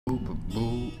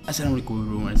Assalamualaikum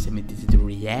everyone, this is the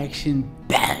reaction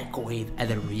back with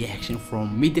other reaction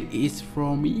from Middle East,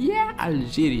 from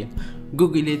Algeria.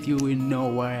 Google it, you will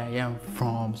know where I am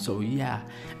from. So yeah,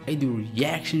 I do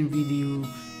reaction video.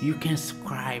 You can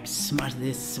subscribe, smash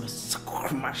this,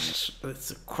 subscribe,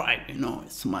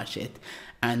 smash it.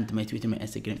 And my Twitter, my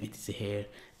Instagram, it is here.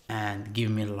 And give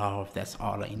me love, that's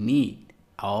all I need.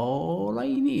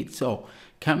 So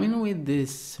coming with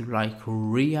this like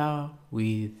RIA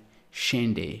with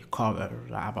Shindy cover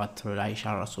about AISYAH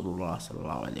Rasulullah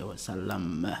sallallahu alaihi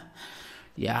wasallam.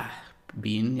 Yeah,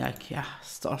 being like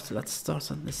let's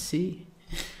start and let's see.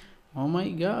 Oh my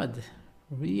god,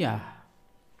 RIA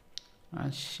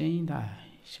and Shindy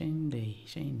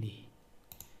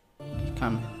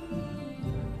come.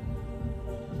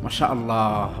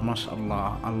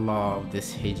 MashaAllah, I love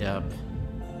this hijab.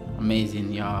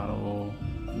 Amazing, yellow,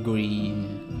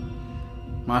 green.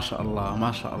 MashaAllah.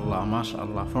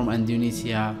 From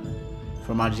Indonesia,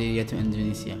 from Algeria to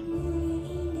Indonesia.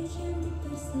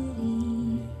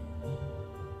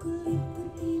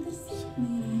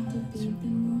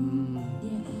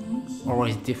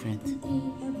 Always different.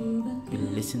 You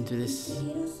listen to this.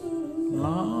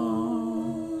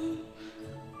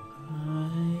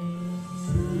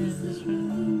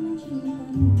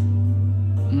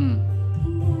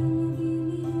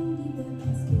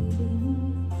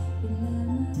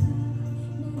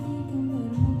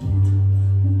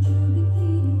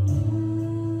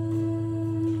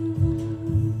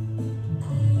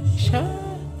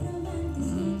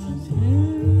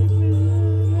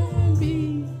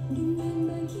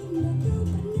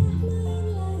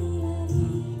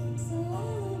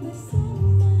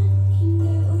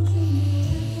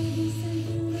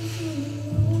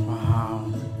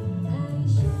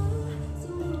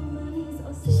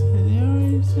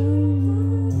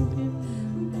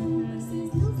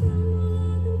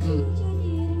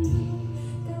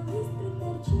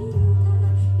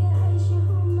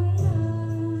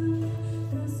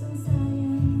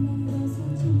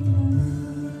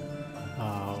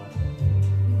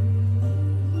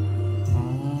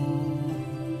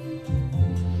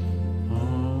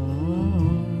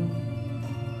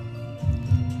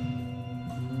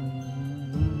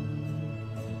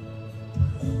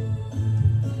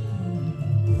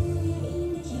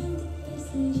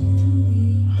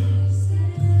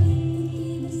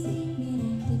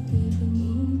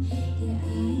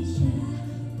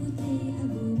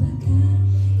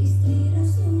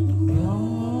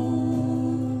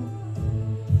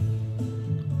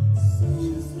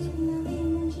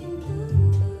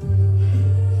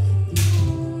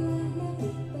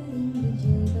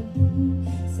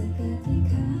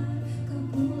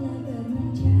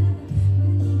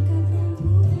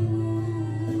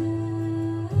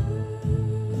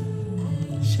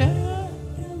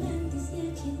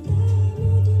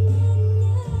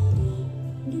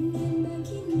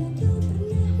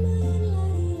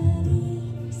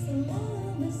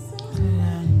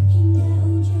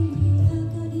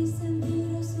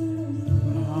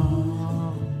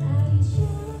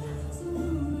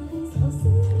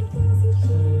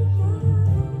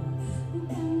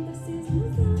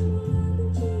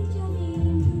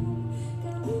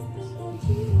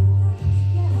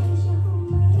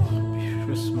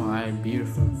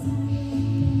 Beautiful.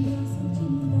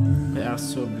 They are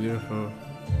so beautiful.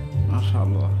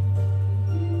 MashaAllah.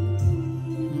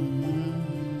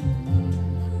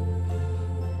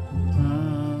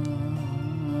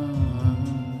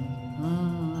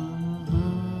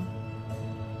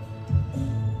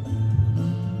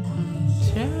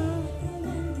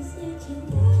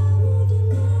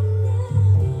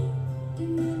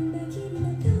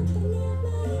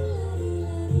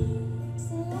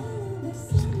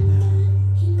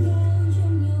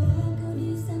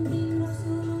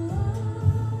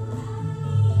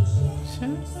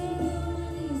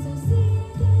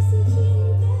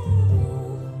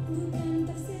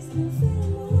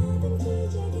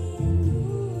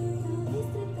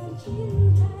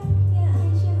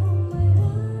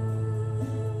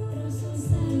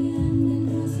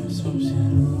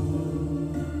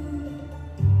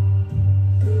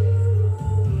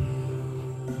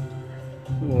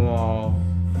 Wow.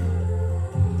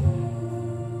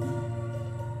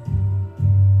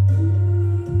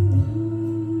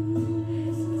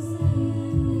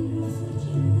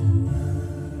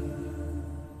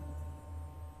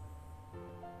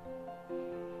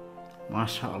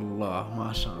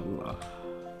 MashaAllah.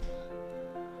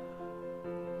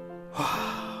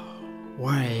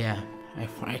 Where I am,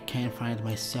 I can't find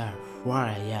myself. Where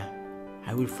I am.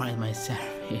 I will find myself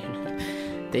here.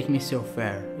 Take me so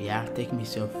far, yeah, take me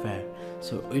so far.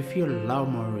 So if you love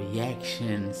my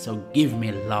reaction, so give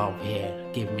me love here,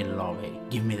 give me love here,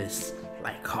 give me this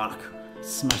like hug,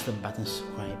 smash the button,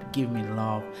 subscribe, give me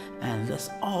love, and that's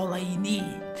all I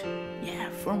need. Yeah,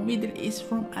 from Middle East,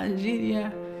 from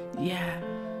Algeria. Yeah,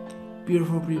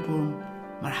 beautiful people,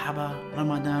 marhaba,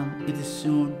 Ramadan, it is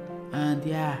soon, and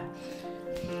yeah,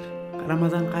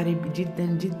 Ramadan قريب جدا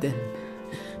جدا.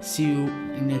 See you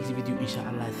in next video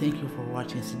inshallah. Thank you for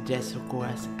watching. Suggest,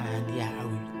 request, and yeah, I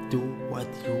will do what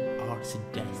you are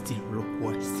suggesting,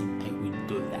 requesting. I will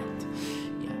do that.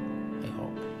 Yeah, I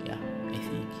hope. Yeah, I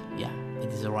think. Yeah,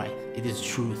 it is right. It is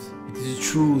truth. It is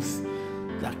truth.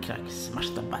 Like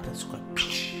smash the button, subscribe,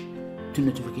 to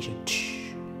notification,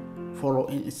 follow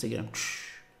in Instagram.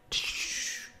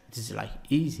 It is like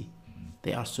easy.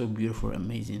 They are so beautiful,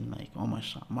 amazing. Like, oh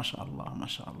mashallah, mashallah,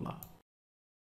 mashallah.